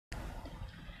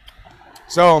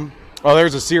So, oh,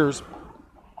 there's a Sears.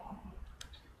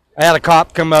 I had a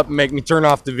cop come up and make me turn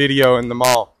off the video in the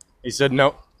mall. He said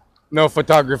no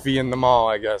photography in the mall,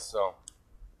 I guess. So,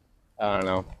 I don't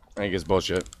know. I think it's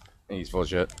bullshit. I think he's full of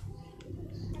shit.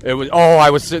 It was. Oh,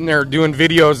 I was sitting there doing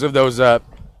videos of those at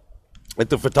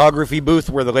the photography booth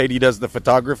where the lady does the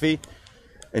photography,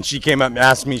 and she came up and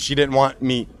asked me. She didn't want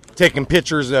me taking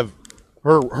pictures of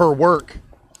her work.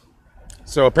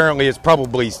 So apparently it's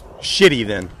probably shitty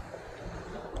then.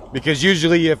 Because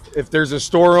usually if there's a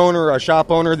store owner or a shop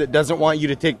owner that doesn't want you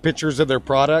to take pictures of their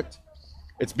product,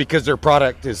 it's because their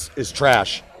product is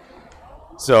trash.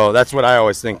 So that's what I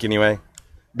always think anyway.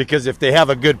 Because if they have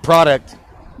a good product,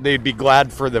 they'd be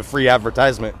glad for the free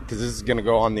advertisement because this is going to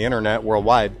go on the internet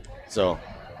worldwide. So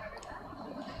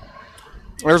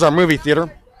there's our movie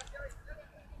theater.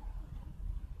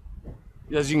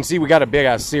 As you can see, we got a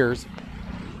big-ass Sears.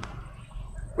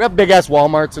 We have big-ass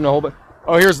Walmarts and a whole bunch.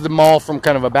 Oh, here's the mall from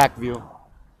kind of a back view.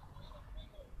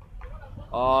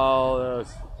 All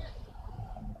this.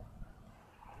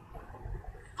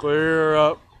 Clear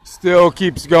up. Still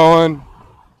keeps going.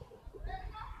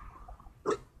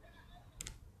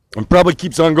 And probably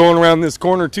keeps on going around this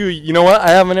corner, too. You know what?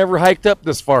 I haven't ever hiked up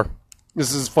this far.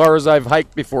 This is as far as I've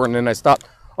hiked before, and then I stopped.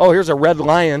 Oh, here's a Red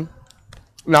Lion.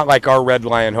 Not like our Red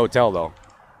Lion Hotel, though.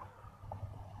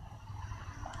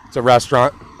 It's a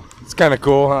restaurant. It's kind of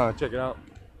cool, huh? Check it out.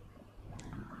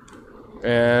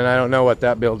 And I don't know what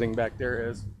that building back there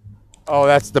is. Oh,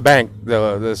 that's the bank,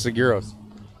 the Seguros.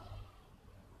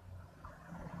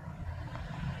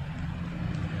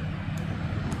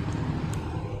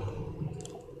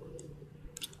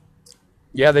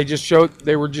 Yeah,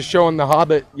 they were just showing The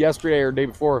Hobbit yesterday or day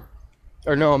before.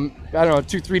 Or no, I don't know,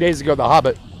 2-3 days ago, The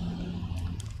Hobbit.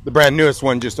 The brand newest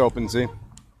one just opened, see?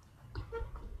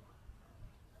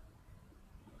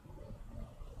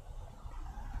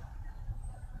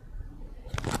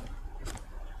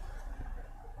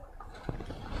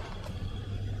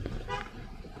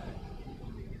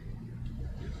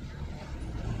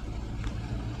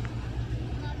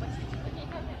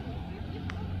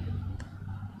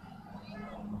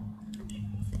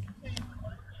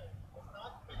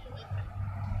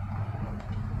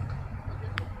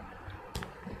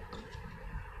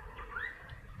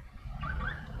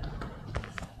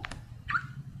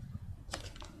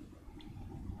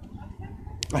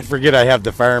 I forget I have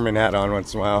the fireman hat on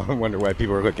once in a while. I wonder why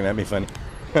people are looking at me funny.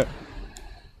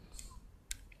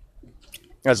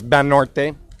 That's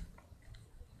Banorte.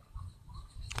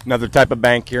 Another type of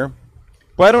bank here.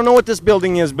 Well, I don't know what this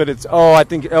building is, but it's,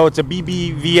 it's a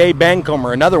BBVA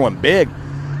Bancomer. Another one, big.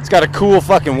 It's got a cool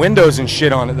fucking windows and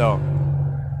shit on it, though.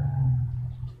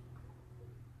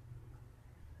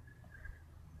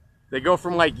 They go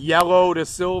from like yellow to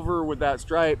silver with that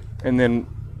stripe, and then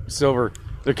silver.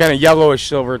 They're kind of yellowish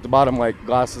silver at the bottom, like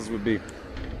glasses would be.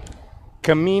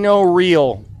 Camino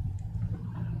Real.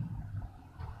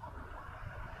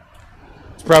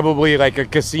 It's probably like a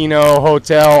casino,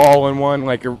 hotel, all in one,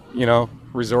 like a,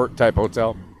 resort type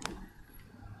hotel.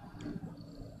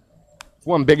 It's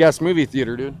one big ass movie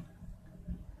theater, dude.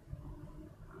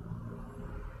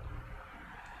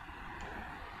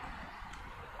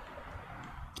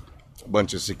 A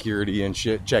bunch of security and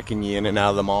shit checking you in and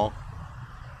out of the mall.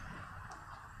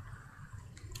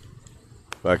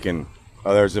 Fucking,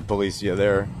 oh, there's a policia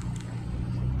there.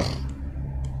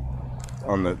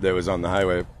 That was on the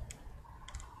highway.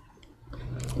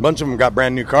 A bunch of them got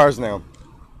brand new cars now.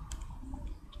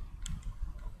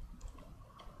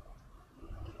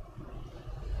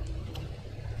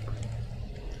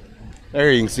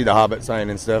 There you can see the Hobbit sign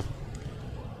and stuff.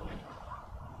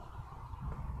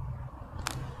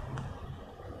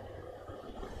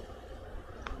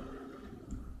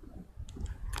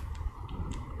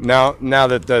 Now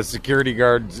that the security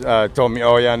guards told me,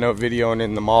 oh yeah, no videoing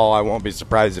in the mall, I won't be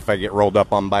surprised if I get rolled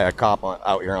up on by a cop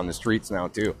out here on the streets now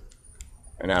too,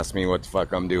 and ask me what the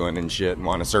fuck I'm doing and shit, and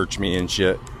want to search me and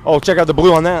shit. Oh, check out the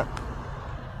blue on that.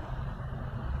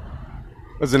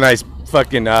 That's a nice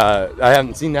fucking. I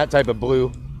haven't seen that type of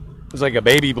blue. It's like a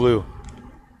baby blue.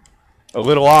 A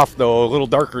little off though, a little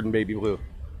darker than baby blue.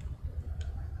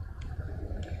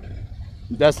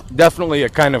 That's definitely a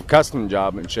kind of custom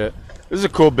job and shit. This is a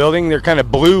cool building. They're kind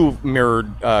of blue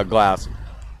mirrored glass.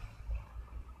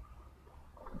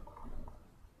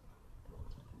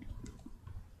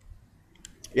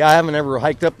 Yeah, I haven't ever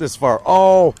hiked up this far.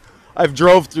 Oh, I've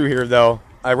drove through here, though.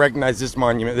 I recognize this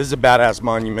monument. This is a badass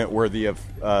monument worthy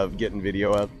of getting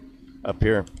video of up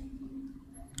here.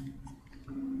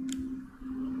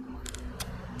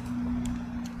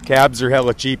 Cabs are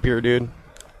hella cheap here, dude.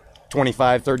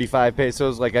 25, 35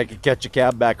 pesos. Like, I could catch a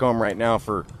cab back home right now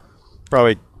for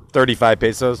probably 35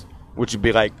 pesos, which would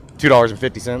be like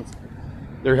 $2.50.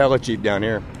 They're hella cheap down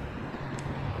here.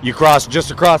 You cross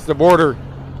just across the border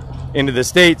into the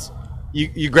States,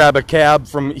 you grab a cab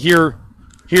from here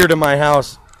to my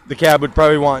house. The cab would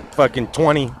probably want fucking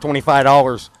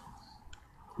 $25.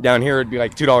 Down here, it'd be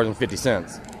like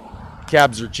 $2.50.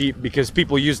 Cabs are cheap because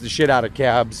people use the shit out of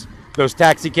cabs. Those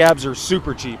taxi cabs are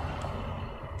super cheap.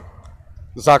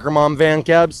 The soccer mom van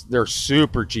cabs, they're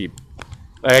super cheap.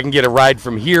 Like I can get a ride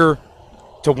from here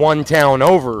to one town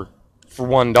over for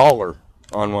 $1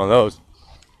 on one of those.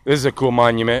 This is a cool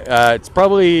monument. It's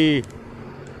probably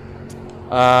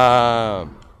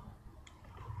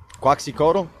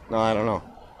Quaxicotl? No, I don't know.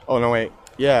 Oh, no, wait.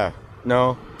 Yeah.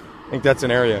 No. I think that's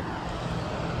an area.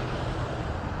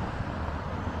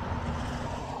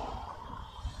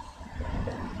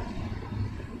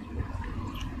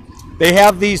 They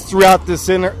have these throughout the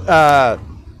center,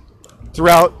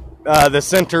 the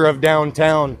center of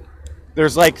downtown.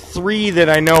 There's like 3 that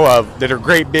I know of that are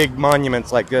great big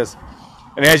monuments like this.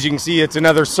 And as you can see, it's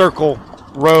another circle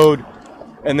road,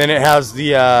 and then it has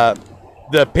the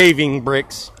paving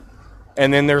bricks.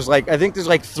 And then there's like, I think there's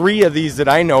like 3 of these that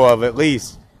I know of at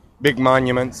least, big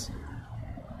monuments.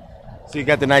 So you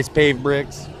got the nice paved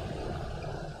bricks.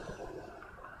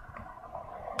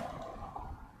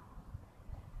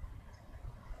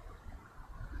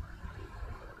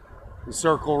 The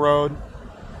circle road.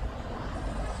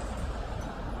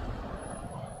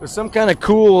 There's some kind of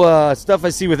cool stuff I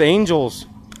see with angels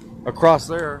across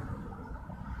there.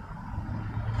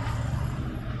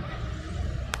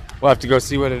 We'll have to go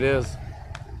see what it is.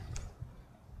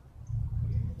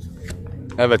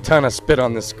 I have a ton of spit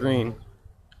on the screen.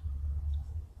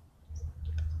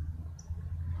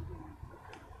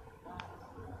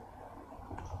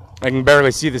 I can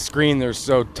barely see the screen. There's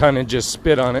so ton of just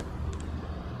spit on it.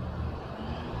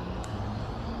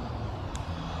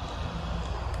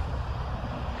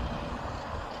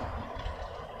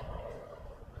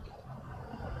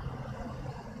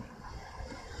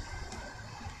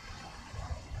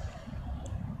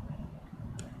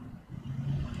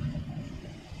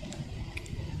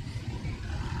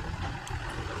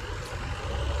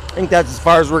 I think that's as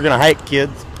far as we're gonna hike,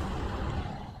 kids.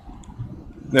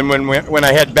 Then when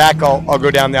I head back, I'll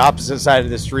go down the opposite side of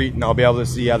the street, and I'll be able to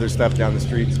see other stuff down the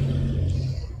streets.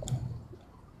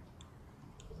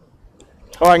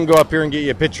 Oh, I can go up here and get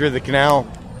you a picture of the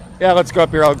canal. Yeah, let's go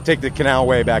up here. I'll take the canal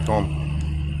way back home.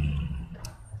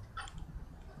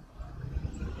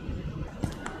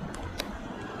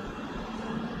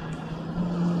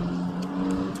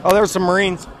 Oh, there's some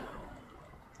Marines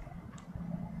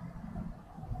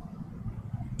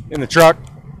in the truck.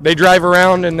 They drive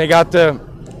around and they got the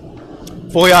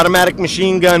fully automatic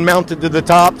machine gun mounted to the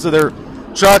tops of their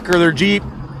truck or their Jeep,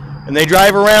 and they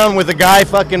drive around with a guy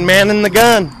fucking manning the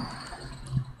gun.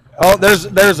 Oh, there's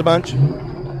a bunch.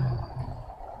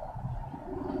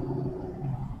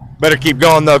 Better keep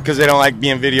going though, because they don't like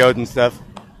being videoed and stuff.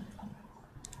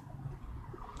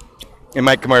 They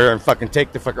might come over here and fucking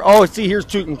take the fucker. Oh, see, here's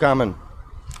Tutankhamun.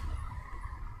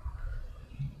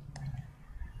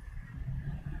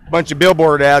 Bunch of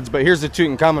billboard ads, but here's the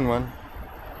Tutankhamun one.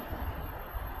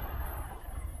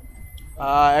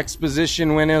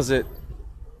 Exposition, when is it?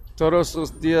 Todos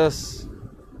los días.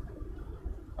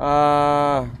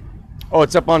 Oh,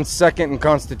 it's up on 2nd and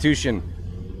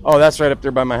Constitution. Oh, that's right up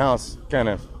there by my house, kind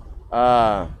of.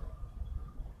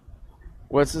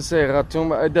 What's it say?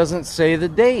 Ratumba? It doesn't say the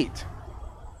date.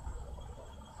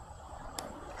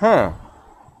 Huh.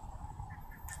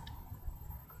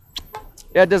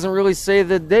 Yeah, it doesn't really say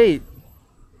the date.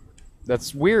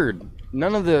 That's weird.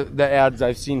 None of the ads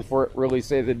I've seen for it really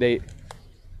say the date.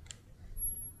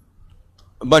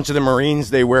 A bunch of the Marines,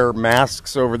 they wear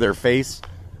masks over their face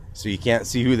so you can't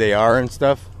see who they are and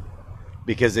stuff,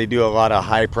 because they do a lot of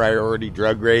high priority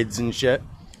drug raids and shit.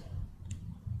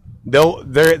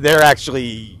 They're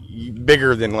actually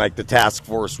bigger than like the task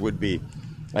force would be.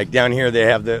 Like down here they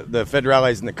have the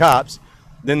federales and the cops.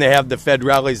 Then they have the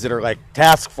federales that are like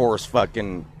task force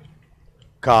fucking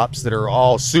cops that are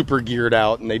all super geared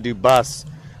out and they do busts.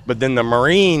 But then the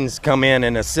Marines come in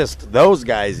and assist those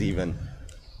guys even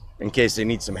in case they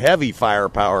need some heavy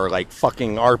firepower, like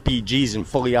fucking RPGs and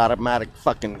fully automatic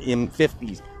fucking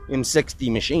M50s,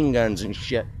 M60 machine guns and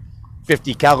shit.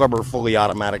 50 caliber fully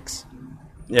automatics.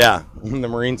 Yeah, the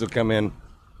Marines will come in.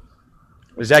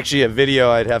 There's actually a video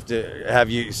I'd have to have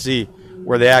you see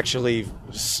where they actually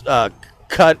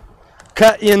cut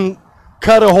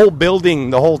a whole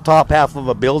building, the whole top half of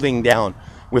a building down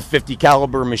with 50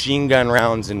 caliber machine gun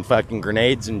rounds and fucking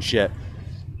grenades and shit.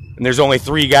 And there's only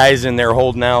 3 guys in there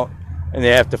holding out, and they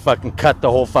have to fucking cut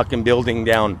the whole fucking building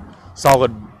down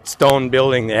solid stone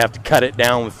building. They have to cut it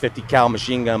down with 50 cal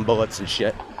machine gun bullets and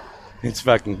shit. It's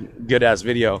fucking good ass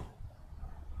video.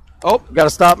 Oh, gotta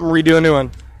stop and redo a new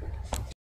one.